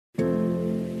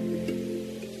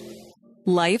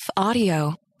Life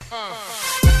Audio.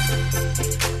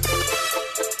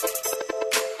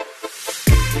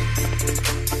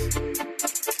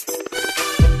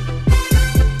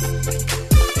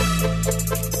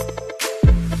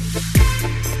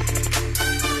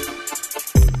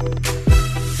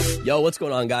 Yo, what's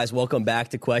going on, guys? Welcome back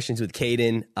to Questions with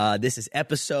Caden. This is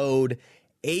episode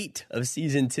 8 of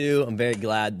season 2. I'm very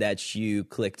glad that you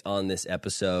clicked on this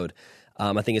episode.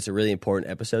 I think it's a really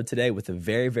important episode today with a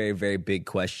very, very, very big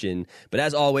question. But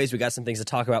as always, we got some things to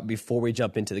talk about before we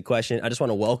jump into the question. I just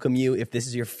want to welcome you. If this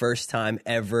is your first time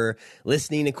ever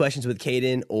listening to Questions with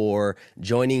Caden or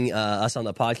joining us on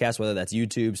the podcast, whether that's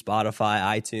YouTube,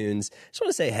 Spotify, iTunes, just want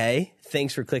to say, hey,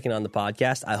 thanks for clicking on the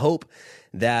podcast. I hope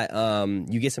that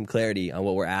you get some clarity on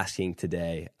what we're asking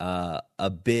today.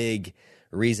 A big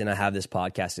reason I have this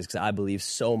podcast is because I believe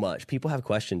so much. People have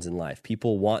questions in life.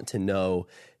 People want to know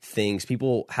things.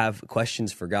 People have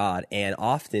questions for God, and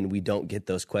often we don't get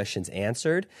those questions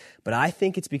answered, but I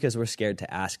think it's because we're scared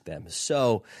to ask them.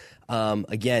 So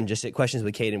again, just at Questions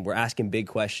with Caden, we're asking big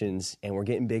questions and we're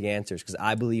getting big answers because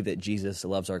I believe that Jesus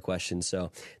loves our questions.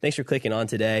 So thanks for clicking on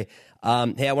today.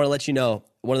 Hey, I want to let you know,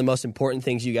 one of the most important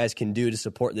things you guys can do to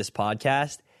support this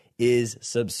podcast is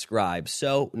subscribe.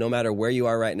 So no matter where you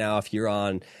are right now, if you're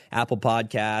on Apple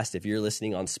Podcast, if you're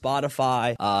listening on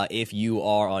Spotify, if you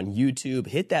are on YouTube,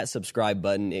 hit that subscribe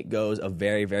button. It goes a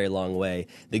very, very long way.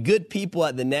 The good people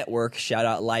at the network, shout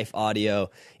out Life Audio,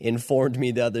 informed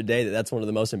me the other day that that's one of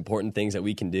the most important things that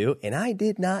we can do. And I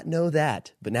did not know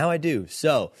that, but now I do.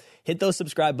 So hit those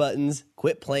subscribe buttons,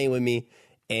 quit playing with me,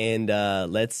 and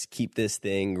let's keep this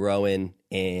thing growing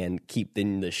and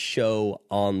keeping the show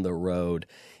on the road.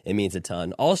 It means a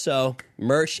ton. Also,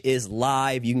 merch is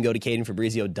live. You can go to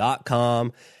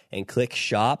cadenfabrizio.com and click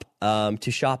shop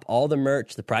to shop all the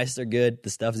merch. The prices are good.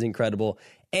 The stuff is incredible.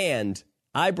 And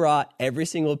I brought every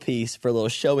single piece for a little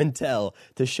show and tell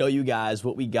to show you guys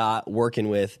what we got working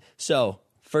with. So,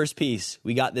 first piece,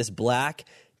 we got this black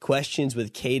Questions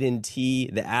with Caden tee,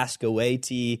 the Ask Away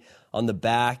tee. On the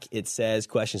back, it says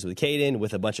Questions with Caden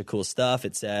with a bunch of cool stuff.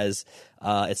 It says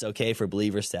it's okay for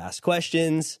believers to ask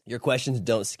questions. Your questions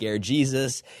don't scare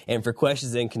Jesus. And for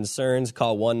questions and concerns,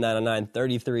 call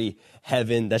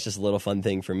 1-999-33-HEAVEN. That's just a little fun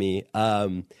thing for me.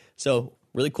 So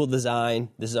really cool design.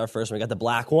 This is our first one. We got the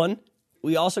black one.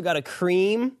 We also got a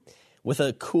cream with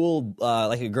a cool,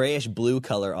 like a grayish blue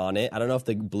color on it. I don't know if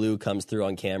the blue comes through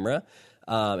on camera.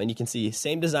 And you can see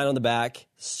same design on the back,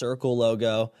 circle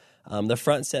logo. The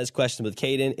front says Questions with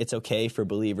Caden. It's okay for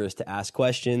believers to ask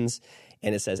questions.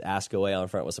 And it says Ask Away on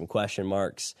front with some question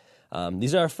marks.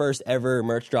 These are our first ever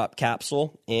merch drop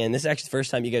capsule. And this is actually the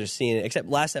first time you guys are seeing it, except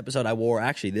last episode I wore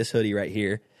actually this hoodie right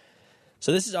here.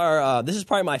 So this is our this is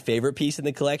probably my favorite piece in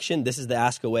the collection. This is the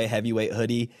Ask Away heavyweight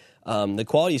hoodie. The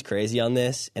quality is crazy on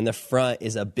this. And the front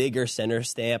is a bigger center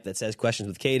stamp that says Questions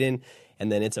with Caden.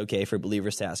 And then it's okay for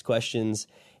believers to ask questions.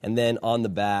 And then on the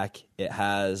back, it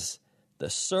has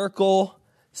the circle,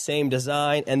 same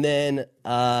design. And then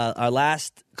our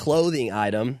last clothing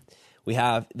item, we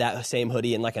have that same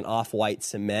hoodie in like an off-white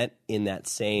cement in that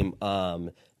same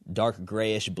dark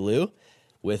grayish blue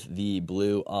with the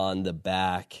blue on the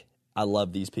back. I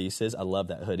love these pieces. I love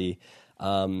that hoodie.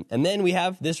 And then we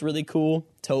have this really cool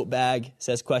tote bag. It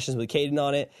says Questions with Caden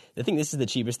on it. I think this is the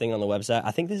cheapest thing on the website. I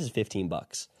think this is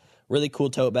 $15. Really cool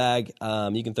tote bag.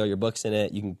 You can throw your books in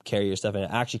it. You can carry your stuff in it.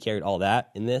 I actually carried all that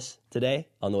in this today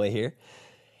on the way here.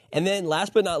 And then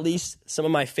last but not least, some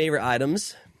of my favorite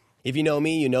items. If you know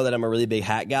me, you know that I'm a really big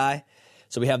hat guy.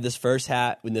 So we have this first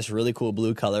hat with this really cool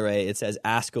blue colorway. It says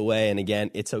Ask Away. And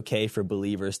again, it's okay for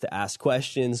believers to ask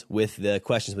questions with the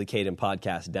Questions with Caden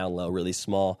podcast down low, really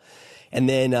small. And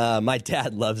then my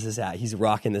dad loves this hat. He's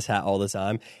rocking this hat all the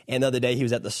time. And the other day he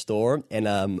was at the store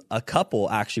and a couple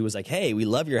actually was like, hey, we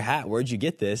love your hat. Where'd you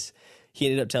get this? He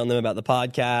ended up telling them about the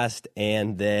podcast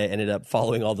and they ended up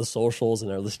following all the socials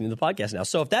and are listening to the podcast now.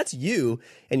 So if that's you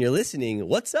and you're listening,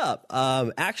 what's up?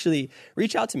 Actually,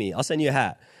 reach out to me. I'll send you a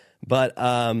hat. But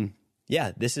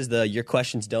yeah, this is the Your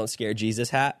Questions Don't Scare Jesus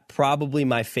hat. Probably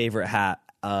my favorite hat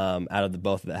out of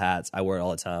both of the hats. I wear it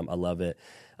all the time. I love it.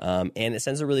 And it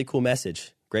sends a really cool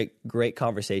message. Great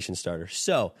conversation starter.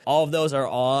 So all of those are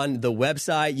on the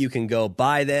website. You can go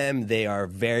buy them. They are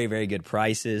very, very good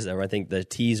prices. I think the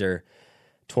tees are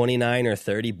 $29 or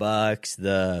 $30.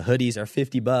 The hoodies are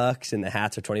 $50 and the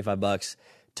hats are $25.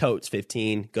 Totes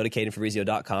 $15. Go to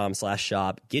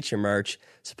cadenfabrizio.com/shop. Get your merch.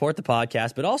 Support the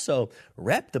podcast, but also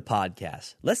rep the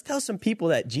podcast. Let's tell some people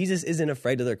that Jesus isn't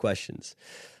afraid of their questions.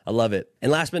 I love it.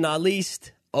 And last but not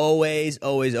least, always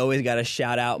got to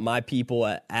shout out my people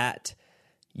at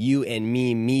You and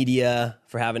Me Media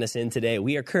for having us in today.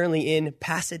 We are currently in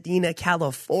Pasadena,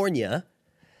 California,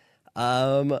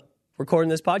 recording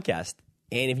this podcast.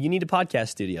 And if you need a podcast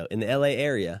studio in the LA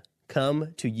area,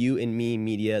 come to You and Me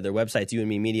Media. Their website's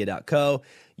youandmemedia.co.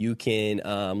 You can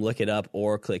look it up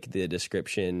or click the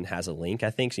description. Has a link,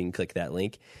 I think, so you can click that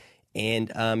link.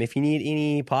 And if you need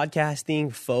any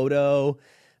podcasting, photo,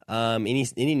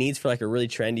 any needs for like a really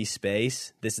trendy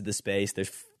space, this is the space.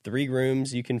 There's 3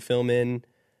 rooms you can film in,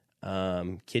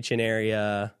 kitchen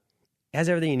area. It has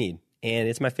everything you need. And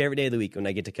it's my favorite day of the week when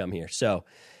I get to come here. So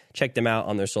check them out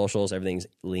on their socials. Everything's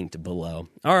linked below.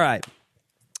 All right.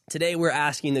 Today we're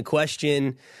asking the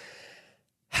question,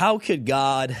 how could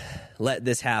God let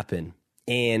this happen?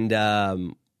 And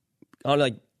on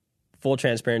like full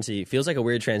transparency, it feels like a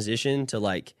weird transition to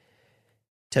like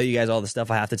tell you guys all the stuff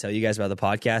I have to tell you guys about the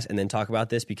podcast and then talk about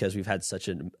this because we've had such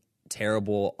a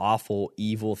terrible, awful,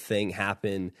 evil thing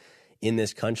happen in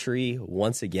this country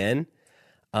once again.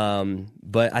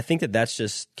 But I think that that's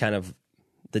just kind of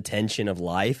the tension of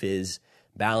life, is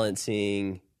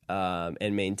balancing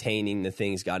and maintaining the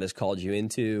things God has called you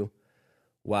into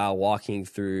while walking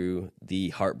through the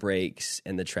heartbreaks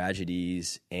and the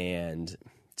tragedies and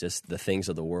just the things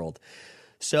of the world.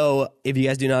 So if you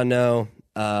guys do not know,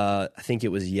 I think it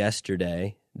was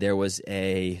yesterday, there was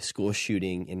a school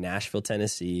shooting in Nashville,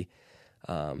 Tennessee.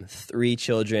 3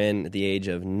 children at the age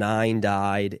of 9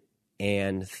 died,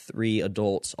 and 3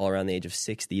 adults all around the age of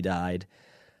 60 died.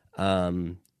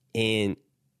 And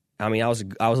I mean, I was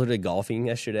literally golfing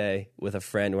yesterday with a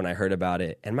friend when I heard about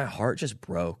it, and my heart just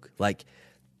broke. Like,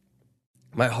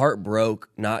 my heart broke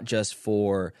not just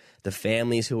for the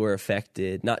families who were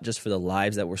affected, not just for the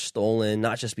lives that were stolen,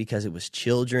 not just because it was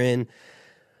children,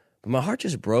 but my heart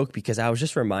just broke because I was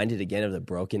just reminded again of the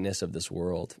brokenness of this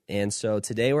world. And so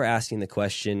today we're asking the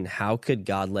question, how could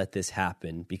God let this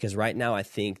happen? Because right now I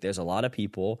think there's a lot of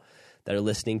people that are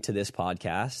listening to this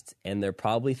podcast, and they're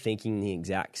probably thinking the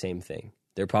exact same thing.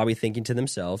 They're probably thinking to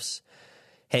themselves,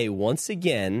 hey, once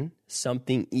again,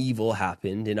 something evil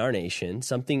happened in our nation.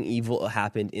 Something evil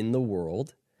happened in the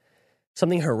world.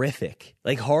 Something horrific,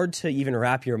 like hard to even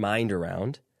wrap your mind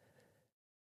around.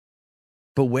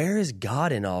 But where is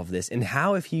God in all of this? And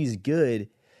how, if he's good,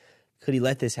 could he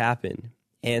let this happen?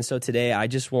 And so today I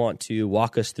just want to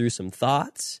walk us through some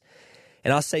thoughts.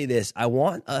 And I'll say this, I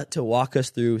want to walk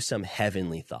us through some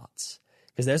heavenly thoughts.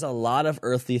 Because there's a lot of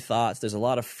earthly thoughts, there's a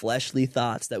lot of fleshly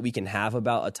thoughts that we can have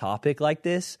about a topic like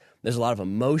this. There's a lot of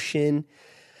emotion.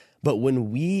 But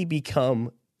when we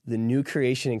become the new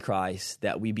creation in Christ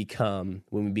that we become,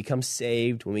 when we become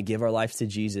saved, when we give our life to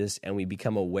Jesus and we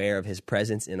become aware of his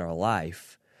presence in our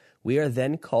life, we are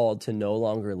then called to no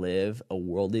longer live a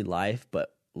worldly life,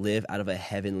 but live out of a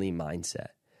heavenly mindset.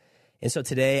 And so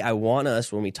today I want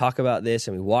us, when we talk about this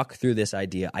and we walk through this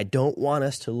idea, I don't want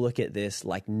us to look at this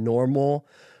like normal,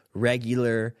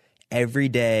 regular,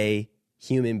 everyday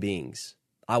human beings.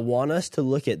 I want us to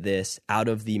look at this out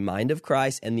of the mind of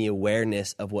Christ and the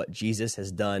awareness of what Jesus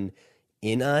has done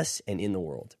in us and in the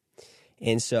world.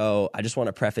 And so I just want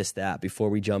to preface that before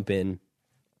we jump in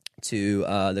to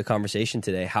the conversation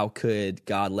today. How could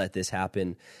God let this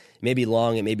happen? It may be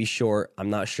long, it may be short, I'm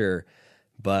not sure.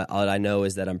 But all I know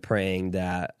is that I'm praying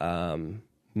that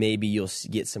maybe you'll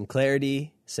get some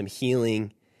clarity, some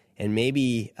healing, and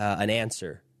maybe an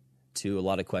answer to a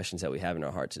lot of questions that we have in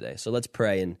our heart today. So let's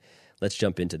pray and let's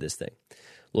jump into this thing.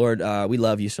 Lord, we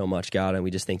love you so much, God, and we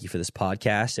just thank you for this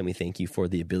podcast, and we thank you for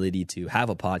the ability to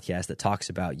have a podcast that talks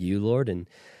about you, Lord. And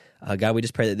God, we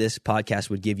just pray that this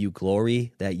podcast would give you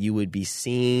glory, that you would be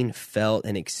seen, felt,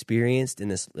 and experienced in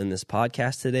this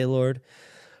podcast today, Lord.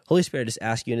 Holy Spirit, I just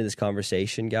ask you into this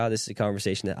conversation, God. This is a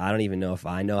conversation that I don't even know if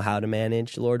I know how to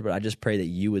manage, Lord, but I just pray that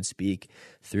you would speak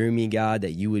through me, God,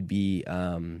 that you would be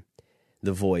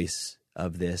the voice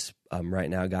of this right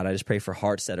now, God. I just pray for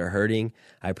hearts that are hurting.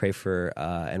 I pray for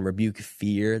and rebuke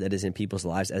fear that is in people's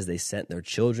lives as they sent their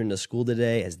children to school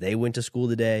today, as they went to school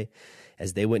today,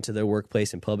 as they went to their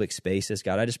workplace and public spaces.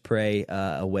 God, I just pray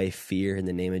away fear in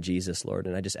the name of Jesus, Lord,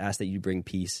 and I just ask that you bring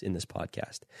peace in this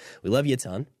podcast. We love you a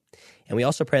ton. And we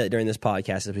also pray that during this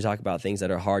podcast, as we talk about things that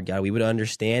are hard, God, we would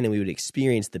understand and we would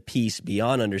experience the peace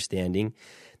beyond understanding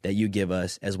that you give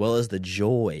us, as well as the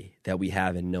joy that we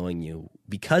have in knowing you.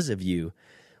 Because of you,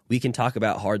 we can talk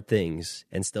about hard things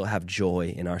and still have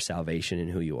joy in our salvation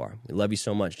and who you are. We love you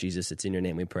so much, Jesus. It's in your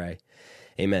name we pray.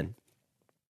 Amen.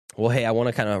 Well, hey, I want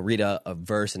to kind of read a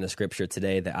verse in the scripture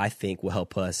today that I think will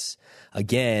help us,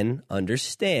 again,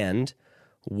 understand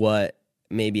what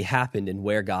maybe happened and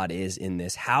where God is in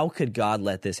this. How could God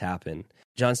let this happen?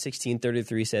 John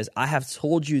 16:33 says, I have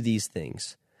told you these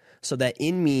things so that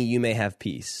in me you may have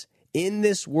peace. In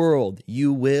this world,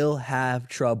 you will have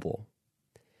trouble,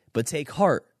 but take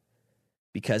heart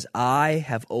because I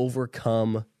have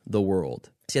overcome the world.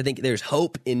 See, I think there's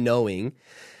hope in knowing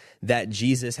that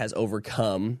Jesus has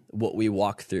overcome what we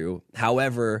walk through.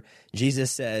 However,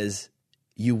 Jesus says,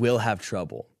 you will have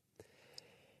trouble.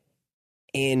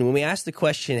 And when we ask the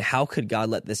question, how could God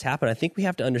let this happen? I think we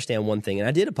have to understand one thing. And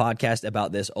I did a podcast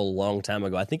about this a long time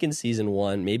ago. I think in season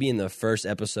 1, maybe in the first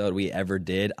episode we ever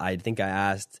did, I think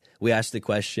we asked the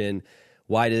question,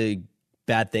 why do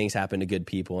bad things happen to good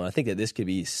people? And I think that this could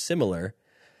be similar.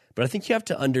 But I think you have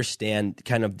to understand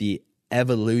kind of the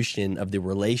evolution of the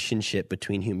relationship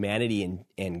between humanity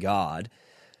and God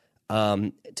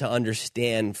to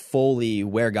understand fully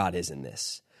where God is in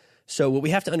this. So what we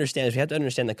have to understand is we have to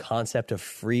understand the concept of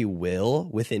free will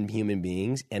within human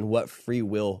beings and what free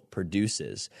will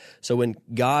produces. So when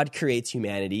God creates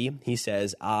humanity, he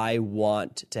says, I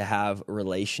want to have a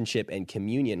relationship and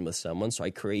communion with someone. So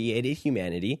I created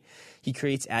humanity. He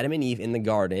creates Adam and Eve in the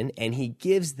garden, and he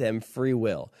gives them free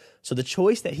will. So the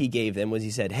choice that he gave them was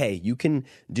he said, hey, you can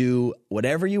do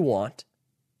whatever you want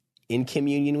in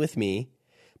communion with me,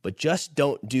 but just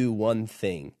don't do one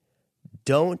thing.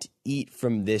 Don't eat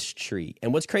from this tree.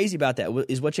 And what's crazy about that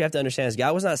is what you have to understand is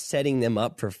God was not setting them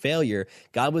up for failure.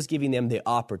 God was giving them the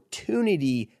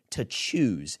opportunity to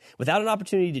choose. Without an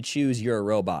opportunity to choose, you're a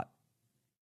robot.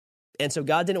 And so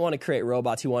God didn't want to create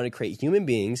robots. He wanted to create human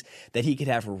beings that he could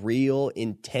have real,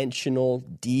 intentional,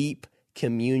 deep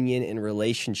communion and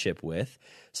relationship with.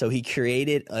 So he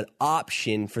created an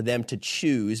option for them to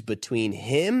choose between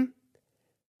him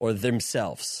or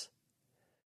themselves.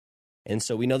 And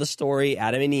so we know the story.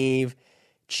 Adam and Eve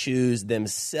choose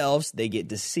themselves. They get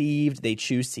deceived. They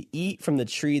choose to eat from the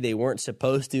tree they weren't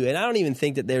supposed to. And I don't even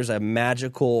think that there's a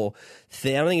magical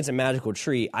thing. I don't think it's a magical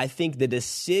tree. I think the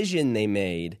decision they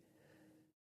made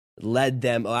led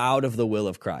them out of the will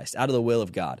of Christ, out of the will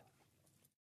of God.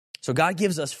 So God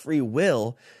gives us free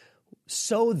will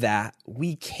so that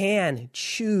we can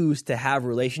choose to have a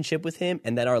relationship with him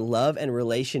and that our love and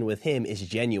relation with him is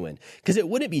genuine. Because it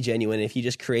wouldn't be genuine if he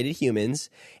just created humans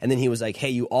and then he was like, hey,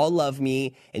 you all love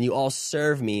me and you all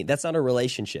serve me. That's not a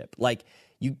relationship. Like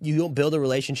you don't build a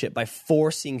relationship by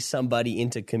forcing somebody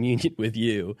into communion with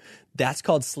you. That's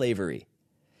called slavery.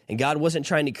 And God wasn't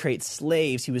trying to create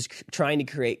slaves. He was trying to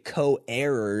create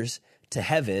co-heirs to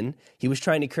heaven. He was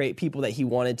trying to create people that he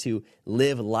wanted to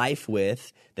live life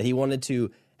with, that he wanted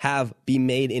to have be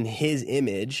made in his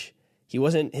image.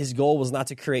 His goal was not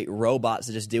to create robots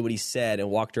that just did what he said and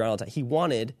walked around all the time. He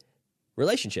wanted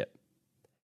relationship.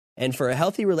 And for a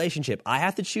healthy relationship, I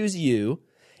have to choose you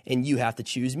and you have to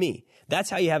choose me. That's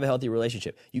how you have a healthy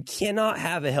relationship. You cannot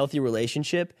have a healthy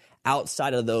relationship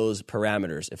outside of those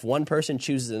parameters. If one person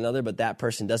chooses another, but that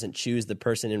person doesn't choose the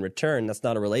person in return, that's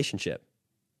not a relationship.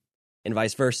 And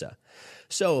vice versa.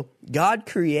 So God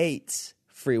creates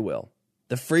free will.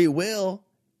 The free will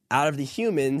out of the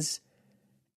humans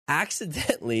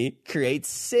accidentally creates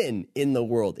sin in the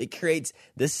world. It creates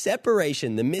the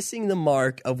separation, the missing the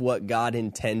mark of what God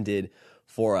intended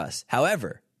for us.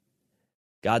 However,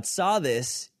 God saw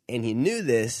this and he knew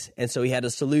this, and so he had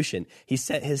a solution. He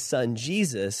sent his son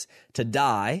Jesus to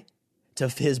die to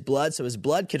his blood, so his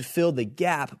blood could fill the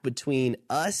gap between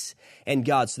us and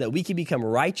God so that we could become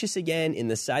righteous again in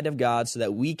the sight of God, so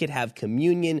that we could have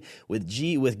communion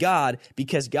with God,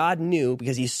 because God knew,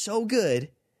 because he's so good,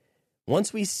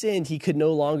 once we sinned, he could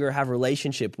no longer have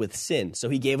relationship with sin. So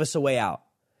he gave us a way out.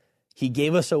 He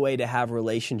gave us a way to have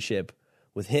relationship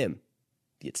with him.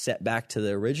 Get set back to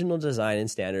the original design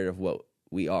and standard of what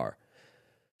we are.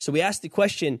 So we ask the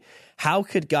question, how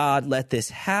could God let this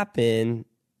happen?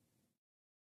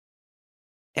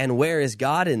 And where is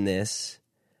God in this?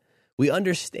 We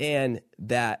understand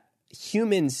that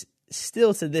humans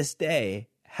still to this day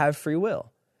have free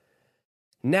will.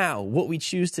 Now, what we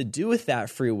choose to do with that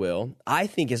free will, I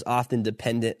think, is often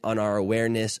dependent on our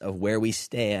awareness of where we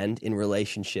stand in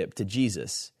relationship to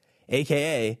Jesus,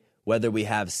 aka whether we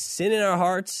have sin in our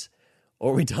hearts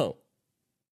or we don't.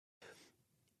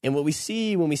 And what we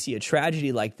see when we see a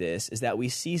tragedy like this is that we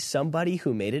see somebody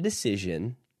who made a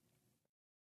decision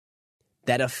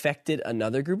that affected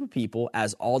another group of people,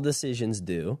 as all decisions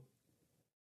do.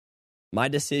 My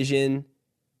decision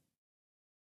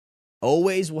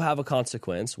always will have a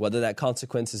consequence. Whether that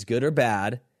consequence is good or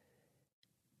bad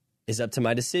is up to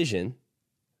my decision,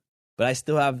 but I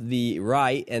still have the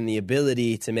right and the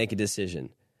ability to make a decision.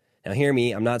 Now, hear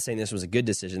me, I'm not saying this was a good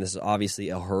decision. This is obviously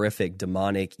a horrific,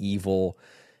 demonic, evil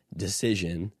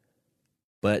decision,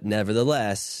 but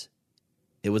nevertheless,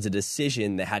 it was a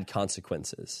decision that had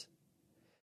consequences.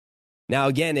 Now,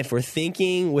 again, if we're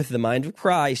thinking with the mind of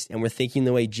Christ and we're thinking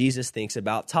the way Jesus thinks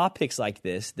about topics like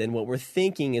this, then what we're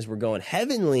thinking is we're going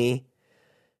heavenly.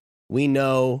 We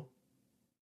know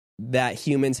that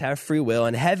humans have free will,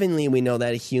 and heavenly, we know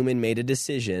that a human made a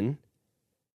decision.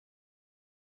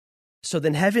 So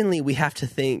then heavenly, we have to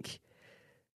think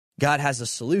God has a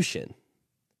solution.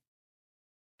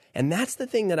 And that's the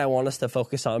thing that I want us to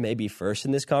focus on maybe first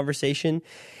in this conversation,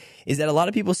 is that a lot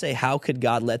of people say, how could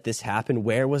God let this happen?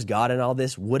 Where was God in all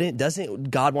this? Doesn't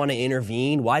God want to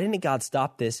intervene? Why didn't God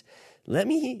stop this? Let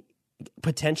me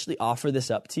potentially offer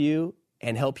this up to you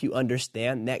and help you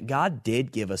understand that God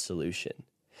did give a solution.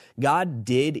 God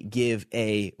did give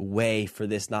a way for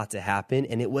this not to happen,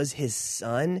 and it was his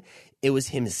son. It was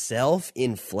himself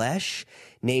in flesh,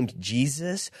 named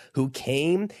Jesus, who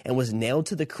came and was nailed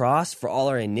to the cross for all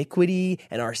our iniquity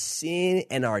and our sin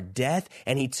and our death,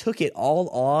 and he took it all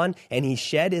on, and he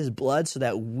shed his blood so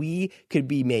that we could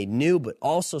be made new, but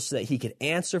also so that he could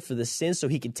answer for the sin, so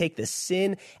he could take the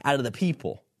sin out of the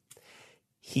people.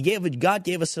 God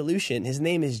gave a solution. His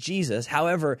name is Jesus.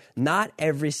 However, not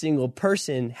every single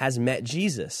person has met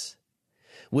Jesus,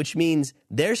 which means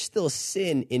there's still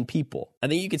sin in people. I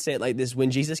think you could say it like this. When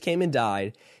Jesus came and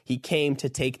died, he came to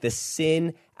take the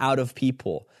sin out of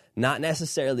people, not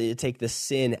necessarily to take the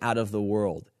sin out of the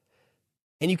world.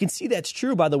 And you can see that's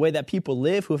true by the way that people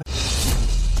live who have...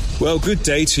 Well, good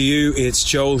day to you. It's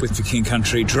Joel with The King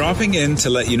Country, dropping in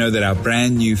to let you know that our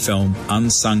brand new film,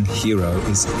 Unsung Hero,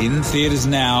 is in theaters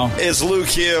now. It's Luke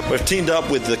here. We've teamed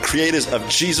up with the creators of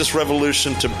Jesus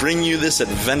Revolution to bring you this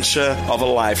adventure of a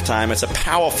lifetime. It's a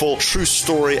powerful, true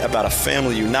story about a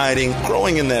family uniting,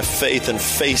 growing in their faith, and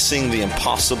facing the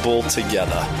impossible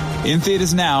together. In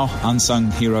theaters now,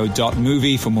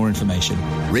 unsunghero.movie for more information.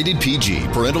 Rated PG.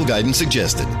 Parental guidance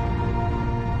suggested.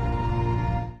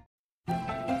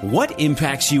 What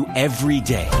impacts you every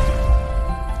day?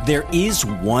 There is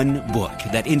one book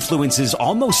that influences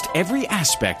almost every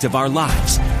aspect of our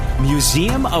lives.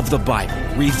 Museum of the Bible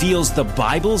reveals the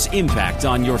Bible's impact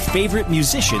on your favorite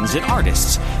musicians and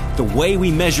artists, the way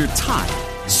we measure time,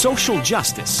 social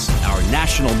justice, our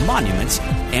national monuments,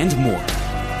 and more.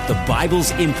 The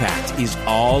Bible's impact is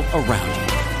all around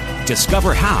you.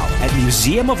 Discover how at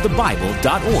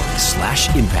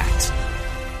museumofthebible.org/impact.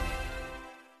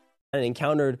 Have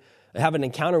an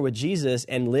encounter with Jesus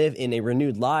and live in a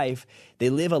renewed life. They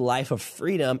live a life of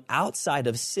freedom outside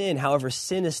of sin. However,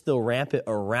 sin is still rampant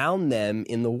around them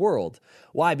in the world.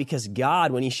 Why? Because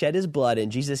God, when he shed his blood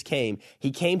and Jesus came,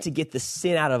 he came to get the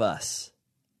sin out of us,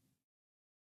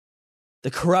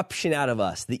 the corruption out of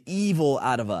us, the evil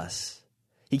out of us.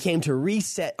 He came to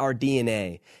reset our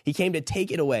DNA. He came to take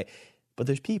it away. But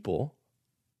there's people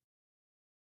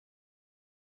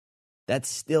that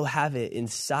still have it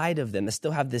inside of them, that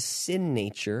still have this sin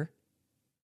nature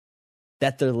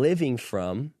that they're living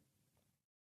from,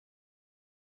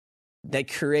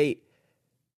 that create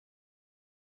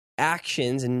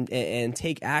actions and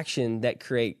take action that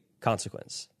create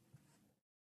consequence.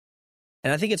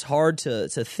 And I think it's hard to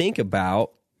think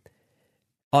about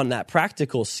on that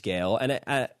practical scale. And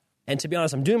to be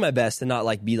honest, I'm doing my best to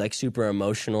not be super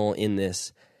emotional in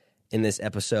this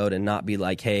episode and not be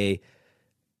like, hey,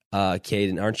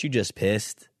 Caden, aren't you just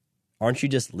pissed? Aren't you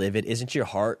just livid? Isn't your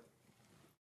heart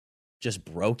just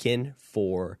broken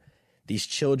for these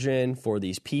children, for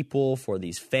these people, for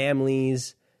these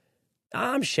families?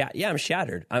 I'm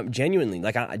shattered. I'm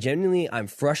genuinely, I'm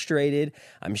frustrated.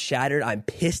 I'm shattered. I'm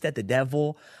pissed at the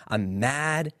devil. I'm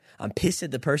mad. I'm pissed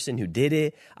at the person who did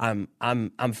it. I'm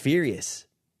furious.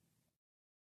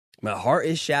 My heart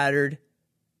is shattered.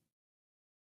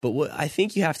 But what I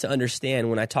think you have to understand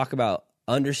when I talk about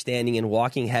understanding and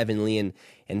walking heavenly and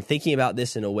thinking about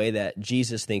this in a way that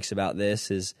Jesus thinks about this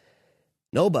is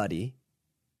nobody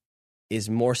is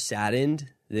more saddened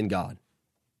than God.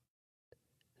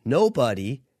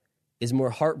 Nobody is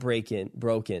more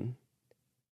broken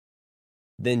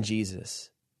than Jesus.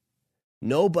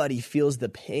 Nobody feels the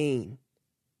pain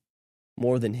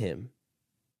more than him.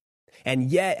 And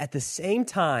yet, at the same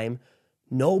time,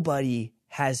 nobody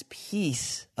has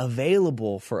peace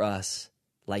available for us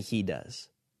like he does.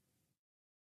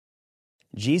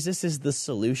 Jesus is the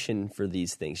solution for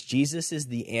these things. Jesus is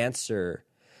the answer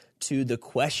to the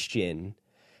question,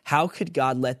 how could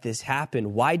God let this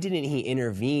happen? Why didn't he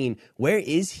intervene? Where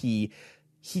is he?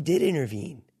 He did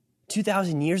intervene.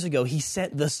 2,000 years ago, he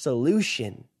sent the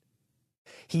solution.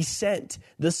 He sent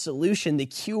the solution, the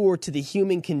cure to the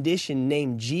human condition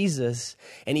named Jesus,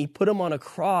 and he put him on a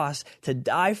cross to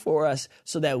die for us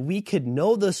so that we could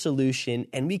know the solution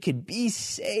and we could be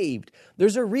saved.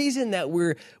 There's a reason that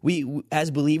we as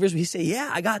believers, we say,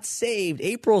 yeah, I got saved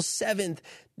April 7th,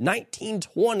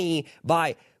 1920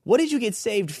 by, what did you get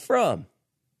saved from?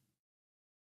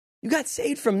 You got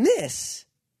saved from this.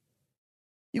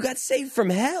 You got saved from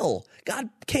hell. God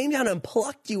came down and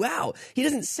plucked you out. He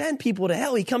doesn't send people to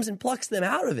hell. He comes and plucks them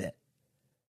out of it.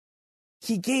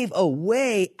 He gave a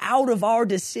way out of our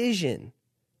decision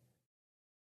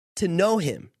to know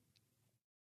him.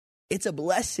 It's a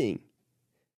blessing.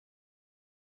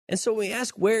 And so when we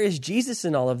ask, where is Jesus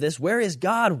in all of this? Where is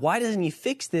God? Why doesn't he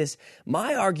fix this?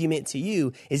 My argument to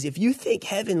you is, if you think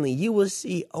heavenly, you will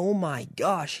see, oh my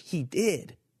gosh, he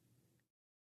did.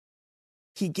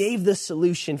 He gave the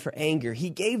solution for anger. He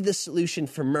gave the solution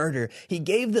for murder. He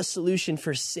gave the solution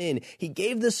for sin. He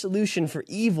gave the solution for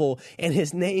evil, and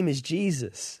his name is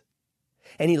Jesus.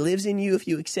 And he lives in you if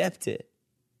you accept it.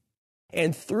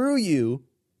 And through you,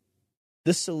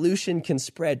 the solution can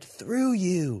spread. Through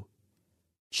you,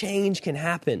 change can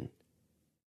happen.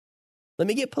 Let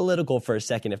me get political for a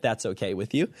second, if that's okay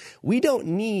with you. We don't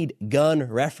need gun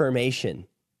reformation.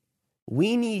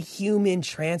 We need human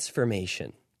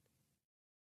transformation.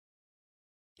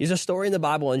 There's a story in the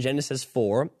Bible in Genesis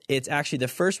 4. It's actually the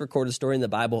first recorded story in the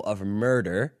Bible of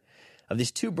murder of these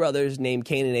two brothers named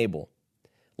Cain and Abel.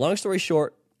 Long story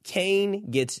short, Cain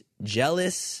gets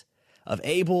jealous of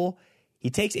Abel.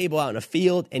 He takes Abel out in a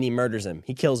field and he murders him.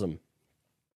 He kills him.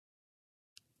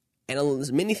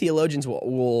 And many theologians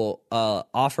will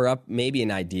offer up maybe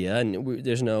an idea, and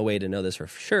there's no way to know this for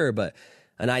sure, but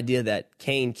an idea that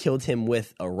Cain killed him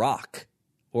with a rock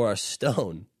or a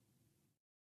stone.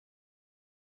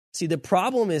 See, the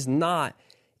problem is not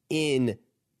in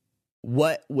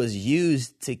what was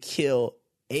used to kill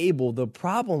Abel. The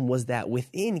problem was that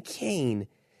within Cain,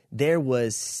 there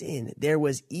was sin. There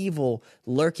was evil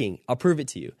lurking. I'll prove it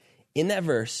to you. In that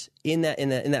verse, in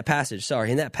that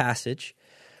passage,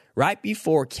 right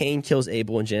before Cain kills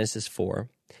Abel in Genesis 4,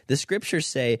 the scriptures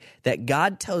say that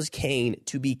God tells Cain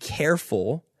to be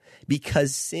careful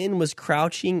because sin was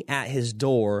crouching at his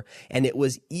door and it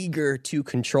was eager to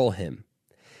control him.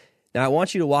 Now, I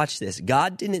want you to watch this.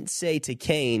 God didn't say to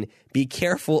Cain, be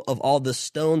careful of all the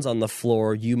stones on the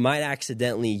floor. You might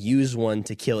accidentally use one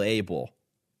to kill Abel.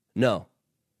 No.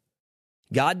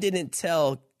 God didn't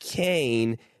tell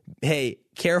Cain, hey,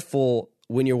 careful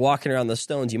when you're walking around the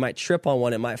stones. You might trip on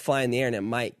one. It might fly in the air and it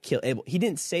might kill Abel. He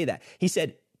didn't say that. He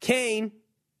said, Cain,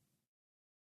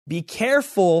 be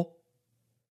careful.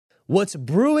 What's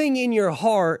brewing in your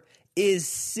heart is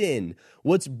sin.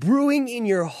 What's brewing in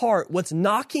your heart, what's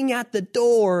knocking at the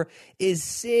door is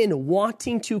sin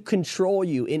wanting to control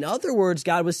you. In other words,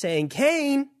 God was saying,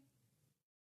 Cain,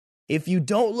 if you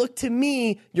don't look to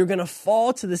me, you're going to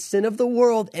fall to the sin of the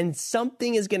world, and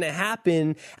something is going to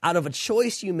happen out of a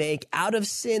choice you make, out of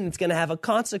sin that's going to have a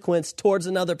consequence towards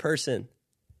another person.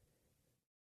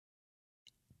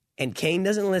 And Cain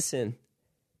doesn't listen,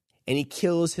 and he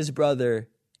kills his brother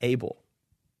Abel.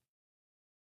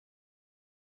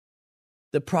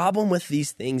 The problem with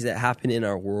these things that happen in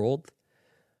our world,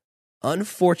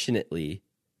 unfortunately,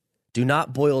 do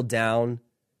not boil down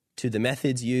to the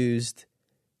methods used,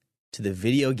 to the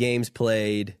video games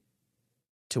played,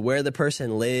 to where the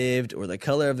person lived, or the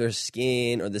color of their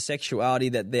skin, or the sexuality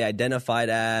that they identified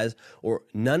as, or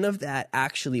none of that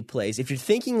actually plays. If you're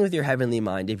thinking with your heavenly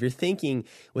mind, if you're thinking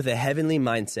with a heavenly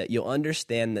mindset, you'll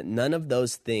understand that none of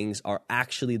those things are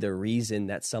actually the reason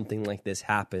that something like this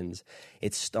happens.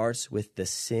 It starts with the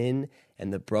sin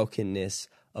and the brokenness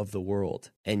of the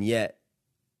world. And yet,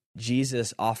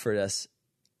 Jesus offered us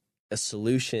a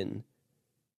solution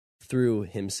through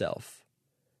himself.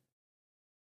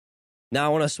 Now I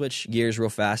want to switch gears real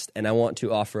fast, and I want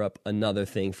to offer up another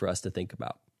thing for us to think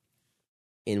about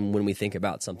when we think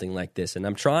about something like this. And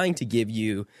I'm trying to give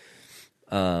you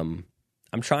another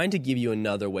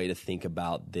way to think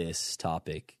about this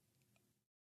topic,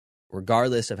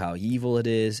 regardless of how evil it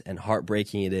is and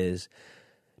heartbreaking it is.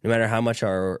 No matter how much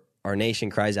our nation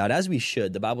cries out, as we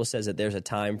should. The Bible says that there's a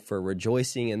time for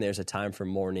rejoicing and there's a time for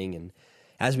mourning, and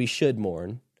as we should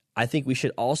mourn, I think we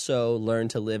should also learn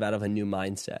to live out of a new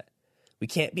mindset. We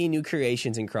can't be new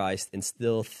creations in Christ and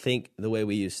still think the way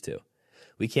we used to.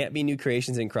 We can't be new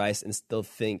creations in Christ and still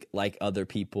think like other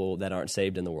people that aren't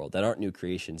saved in the world, that aren't new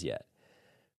creations yet.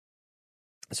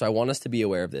 So I want us to be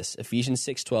aware of this. Ephesians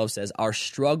 6:12 says, our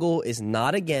struggle is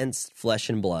not against flesh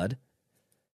and blood.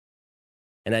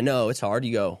 And I know it's hard.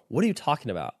 You go, what are you talking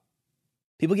about?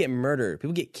 People get murdered.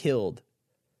 People get killed.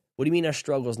 What do you mean our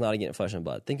struggle is not against flesh and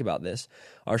blood? Think about this.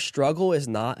 Our struggle is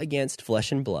not against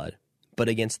flesh and blood, but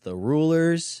against the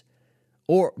rulers,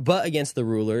 against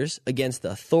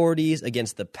the authorities,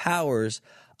 against the powers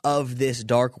of this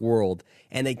dark world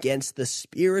and against the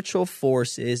spiritual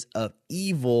forces of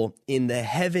evil in the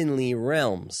heavenly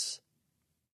realms.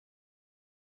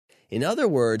 In other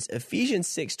words, Ephesians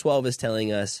 6:12 is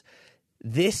telling us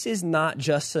this is not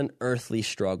just an earthly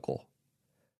struggle.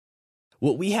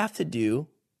 What we have to do,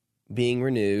 being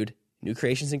renewed, new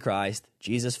creations in Christ,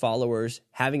 Jesus followers,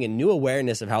 having a new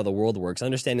awareness of how the world works,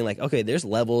 understanding like, okay, there's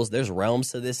levels, there's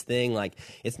realms to this thing. Like,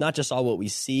 it's not just all what we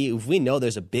see. If we know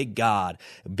there's a big God,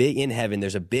 big in heaven,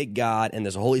 there's a big God, and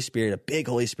there's a Holy Spirit, a big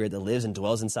Holy Spirit that lives and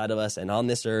dwells inside of us and on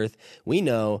this earth, we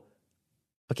know,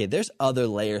 okay, there's other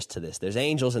layers to this. There's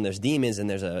angels and there's demons and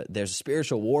there's a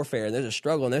spiritual warfare and there's a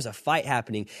struggle and there's a fight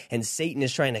happening, and Satan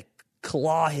is trying to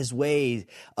claw his way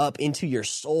up into your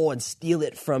soul and steal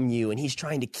it from you. And he's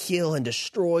trying to kill and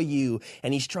destroy you.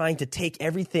 And he's trying to take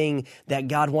everything that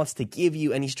God wants to give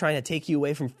you. And he's trying to take you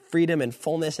away from freedom and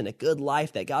fullness and a good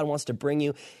life that God wants to bring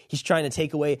you. He's trying to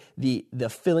take away the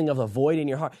filling of the void in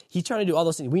your heart. He's trying to do all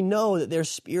those things. We know that there's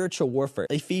spiritual warfare.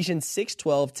 Ephesians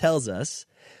 6:12 tells us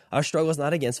our struggle is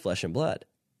not against flesh and blood,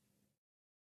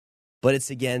 but it's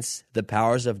against the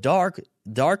powers of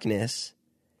darkness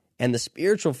and the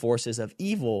spiritual forces of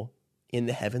evil in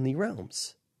the heavenly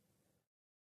realms.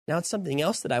 Now, it's something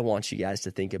else that I want you guys to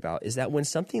think about is that when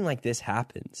something like this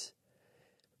happens,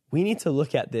 we need to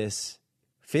look at this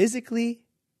physically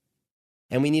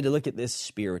and we need to look at this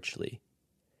spiritually.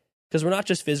 Because we're not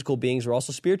just physical beings, we're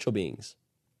also spiritual beings.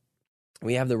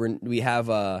 We have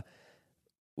the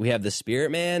spirit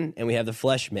man and we have the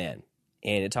flesh man.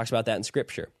 And it talks about that in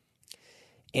Scripture.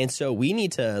 And so we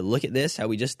need to look at this, how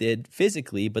we just did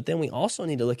physically, but then we also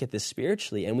need to look at this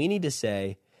spiritually, and we need to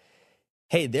say,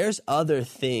 hey, there's other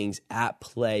things at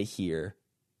play here.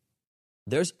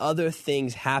 There's other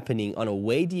things happening on a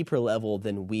way deeper level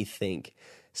than we think.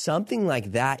 Something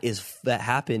like that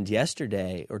happened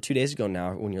yesterday or 2 days ago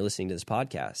now when you're listening to this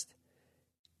podcast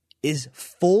is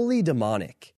fully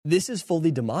demonic. This is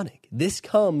fully demonic. This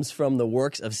comes from the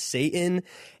works of Satan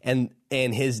and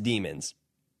his demons.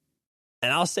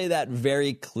 And I'll say that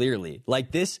very clearly. Like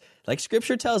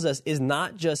Scripture tells us, is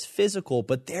not just physical,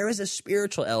 but there is a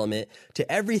spiritual element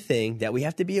to everything that we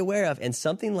have to be aware of. And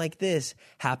something like this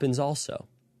happens also.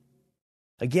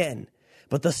 Again,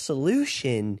 but the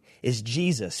solution is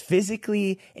Jesus,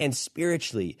 physically and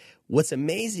spiritually. What's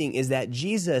amazing is that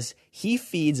Jesus, he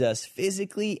feeds us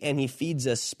physically and he feeds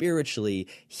us spiritually.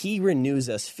 He renews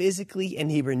us physically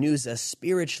and he renews us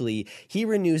spiritually. He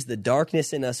renews the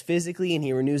darkness in us physically and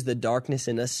he renews the darkness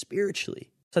in us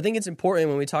spiritually. So I think it's important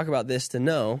when we talk about this to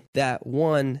know that,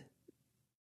 one,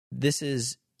 this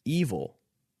is evil.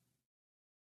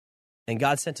 And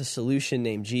God sent a solution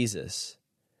named Jesus.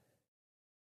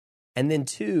 And then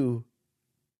two,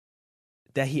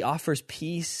 that he offers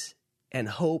peace and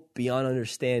hope beyond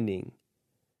understanding.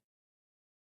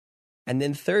 And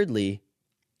then thirdly,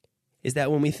 is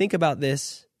that when we think about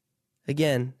this,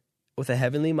 again, with a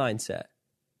heavenly mindset,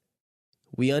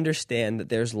 we understand that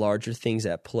there's larger things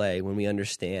at play when we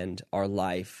understand our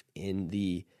life in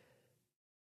the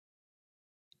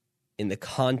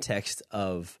context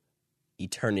of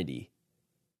eternity.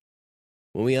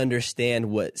 When we understand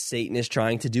what Satan is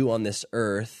trying to do on this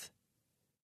earth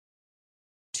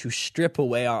to strip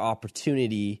away our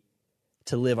opportunity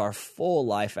to live our full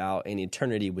life out in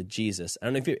eternity with Jesus. I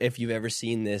don't know if you've ever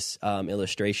seen this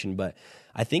illustration, but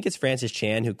I think it's Francis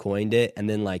Chan who coined it, and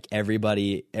then like every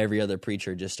other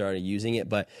preacher just started using it.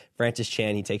 But Francis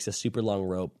Chan, he takes a super long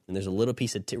rope, and there's a little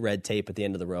piece of red tape at the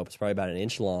end of the rope. It's probably about an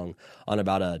inch long on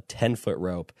about a 10-foot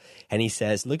rope. And he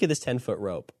says, look at this 10-foot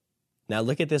rope. Now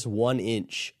look at this 1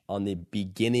 inch on the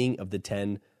beginning of the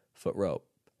 10-foot rope.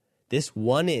 This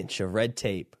 1 inch of red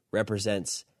tape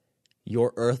represents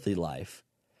your earthly life,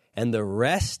 and the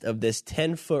rest of this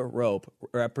 10-foot rope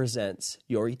represents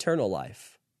your eternal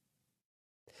life.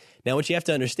 Now, what you have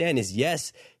to understand is,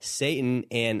 yes, Satan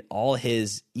and all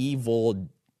his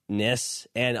evilness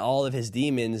and all of his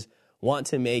demons want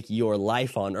to make your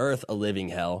life on earth a living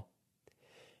hell,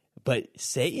 but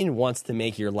Satan wants to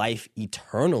make your life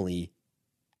eternally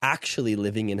actually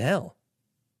living in hell.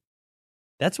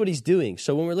 That's what he's doing.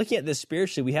 So when we're looking at this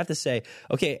spiritually, we have to say,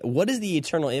 okay, what is the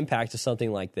eternal impact of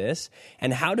something like this?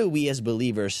 And how do we as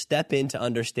believers step into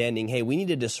understanding, hey, we need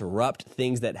to disrupt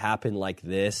things that happen like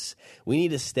this. We need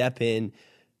to step in.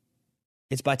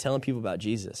 It's by telling people about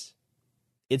Jesus.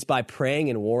 It's by praying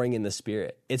and warring in the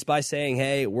Spirit. It's by saying,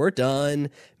 hey, we're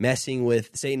done messing with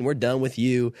Satan. We're done with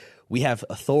you. We have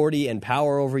authority and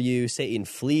power over you. Satan,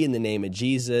 flee in the name of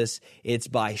Jesus. It's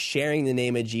by sharing the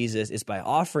name of Jesus. It's by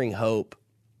offering hope.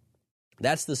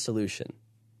 That's the solution.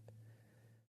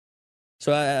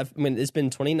 So, it's been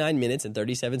 29 minutes and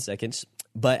 37 seconds.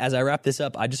 But as I wrap this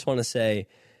up, I just want to say,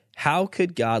 how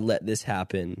could God let this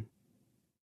happen?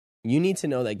 You need to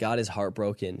know that God is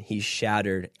heartbroken, he's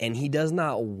shattered, and he does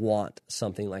not want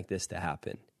something like this to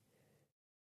happen.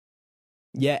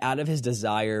 Yet out of his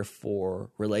desire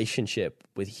for relationship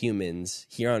with humans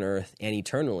here on earth and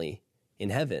eternally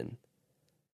in heaven,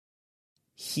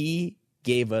 he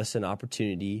gave us an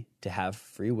opportunity to have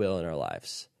free will in our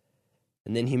lives.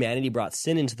 And then humanity brought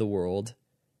sin into the world,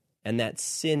 and that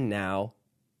sin now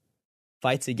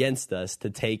fights against us to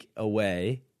take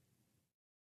away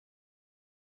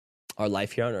our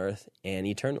life here on earth and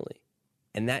eternally.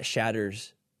 And that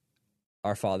shatters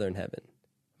our Father in heaven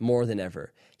more than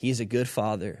ever. He is a good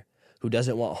Father who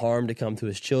doesn't want harm to come to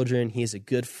his children. He is a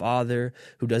good Father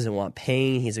who doesn't want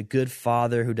pain. He's a good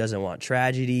Father who doesn't want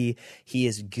tragedy. He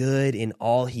is good in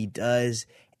all he does.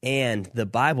 And the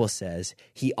Bible says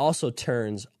he also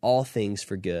turns all things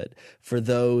for good for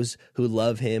those who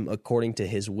love him according to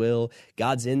his will.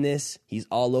 God's in this. He's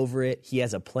all over it. He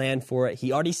has a plan for it.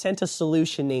 He already sent a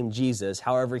solution named Jesus.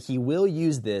 However, he will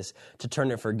use this to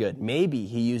turn it for good. Maybe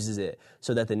he uses it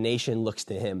so that the nation looks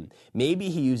to him.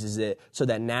 Maybe he uses it so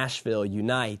that Nashville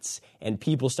unites and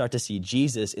people start to see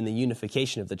Jesus in the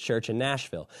unification of the church in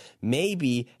Nashville.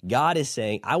 Maybe God is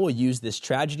saying, I will use this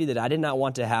tragedy that I did not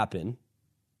want to happen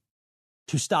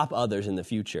to stop others in the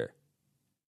future.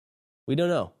 We don't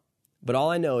know. But all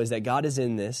I know is that God is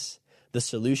in this. The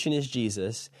solution is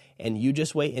Jesus. And you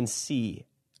just wait and see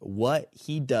what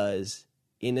he does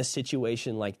in a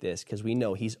situation like this, because we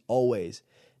know he's always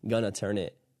going to turn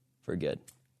it for good.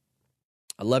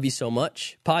 I love you so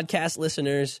much. Podcast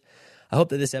listeners, I hope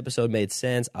that this episode made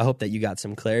sense. I hope that you got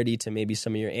some clarity to maybe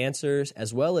some of your answers,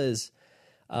 as well as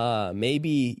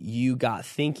maybe you got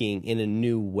thinking in a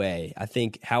new way. I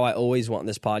think how I always want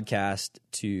this podcast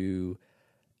to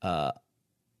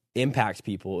impact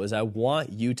people is I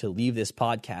want you to leave this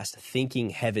podcast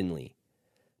thinking heavenly,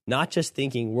 not just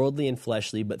thinking worldly and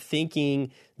fleshly, but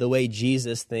thinking the way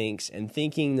Jesus thinks and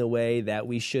thinking the way that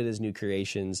we should as new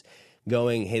creations,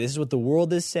 going, hey, this is what the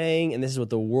world is saying and this is what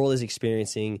the world is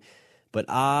experiencing. But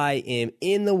I am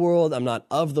in the world, I'm not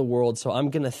of the world, so I'm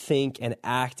going to think and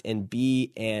act and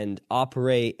be and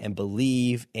operate and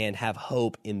believe and have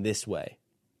hope in this way.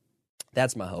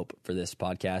 That's my hope for this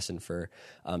podcast and for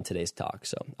today's talk.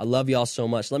 So I love you all so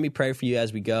much. Let me pray for you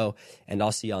as we go, and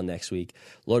I'll see y'all next week.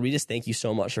 Lord, we just thank you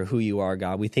so much for who you are,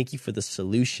 God. We thank you for the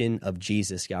solution of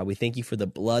Jesus, God. We thank you for the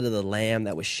blood of the Lamb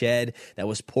that was shed, that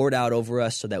was poured out over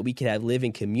us so that we could live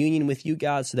in communion with you,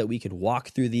 God, so that we could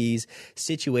walk through these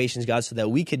situations, God, so that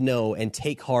we could know and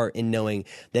take heart in knowing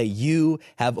that you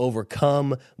have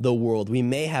overcome the world. We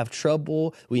may have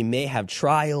trouble, we may have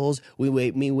trials, we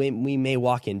may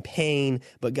walk in pain,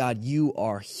 but God, you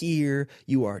are here,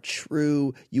 you are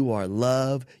true, you are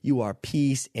love, you are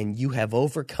peace, and you have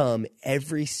overcome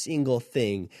every single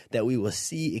thing that we will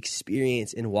see,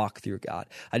 experience, and walk through, God.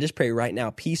 I just pray right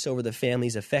now, peace over the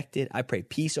families affected. I pray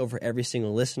peace over every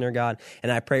single listener, God,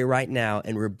 and I pray right now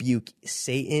and rebuke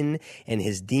Satan and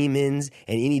his demons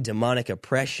and any demonic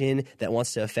oppression that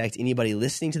wants to affect anybody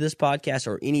listening to this podcast,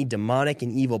 or any demonic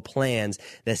and evil plans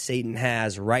that Satan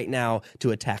has right now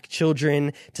to attack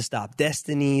children, to stop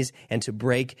destinies, and to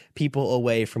break people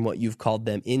away from what you've called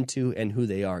them into and who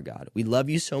they are, God. We love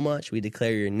you so much. We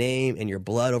declare your name and your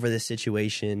blood over this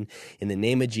situation. In the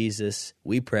name of Jesus,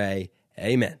 we pray.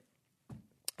 Amen.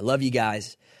 I love you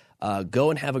guys. Go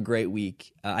and have a great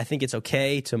week. I think it's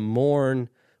okay to mourn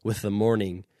with the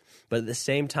mourning, but at the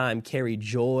same time, carry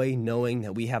joy knowing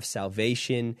that we have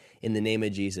salvation in the name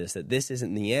of Jesus, that this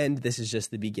isn't the end. This is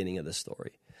just the beginning of the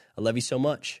story. I love you so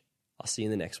much. I'll see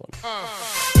you in the next one.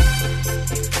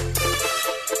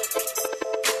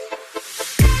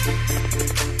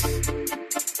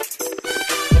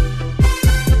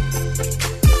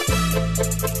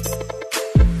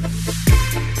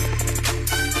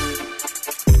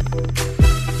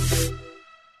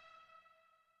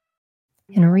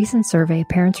 In a recent survey,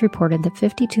 parents reported that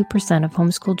 52% of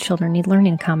homeschooled children need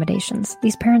learning accommodations.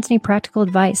 These parents need practical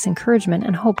advice, encouragement,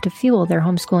 and hope to fuel their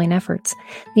homeschooling efforts.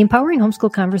 The Empowering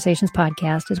Homeschool Conversations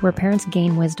podcast is where parents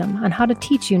gain wisdom on how to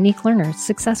teach unique learners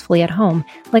successfully at home,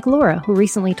 like Laura, who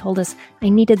recently told us, I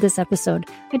needed this episode.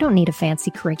 I don't need a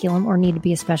fancy curriculum or need to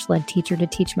be a special ed teacher to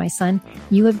teach my son.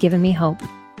 You have given me hope.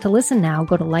 To listen now,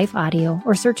 go to Life Audio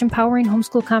or search Empowering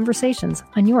Homeschool Conversations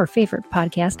on your favorite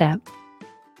podcast app.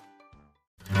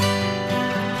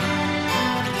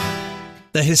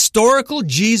 The Historical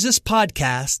Jesus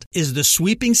Podcast is the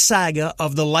sweeping saga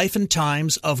of the life and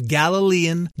times of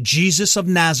Galilean Jesus of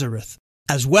Nazareth,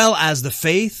 as well as the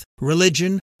faith,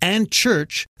 religion, and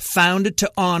church founded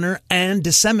to honor and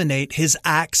disseminate his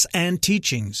acts and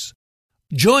teachings.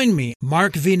 Join me,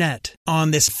 Mark Vinette,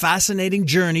 on this fascinating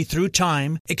journey through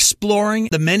time, exploring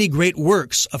the many great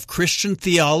works of Christian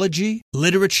theology,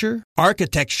 literature,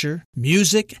 architecture,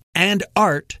 music, and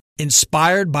art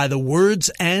inspired by the words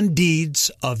and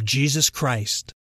deeds of Jesus Christ.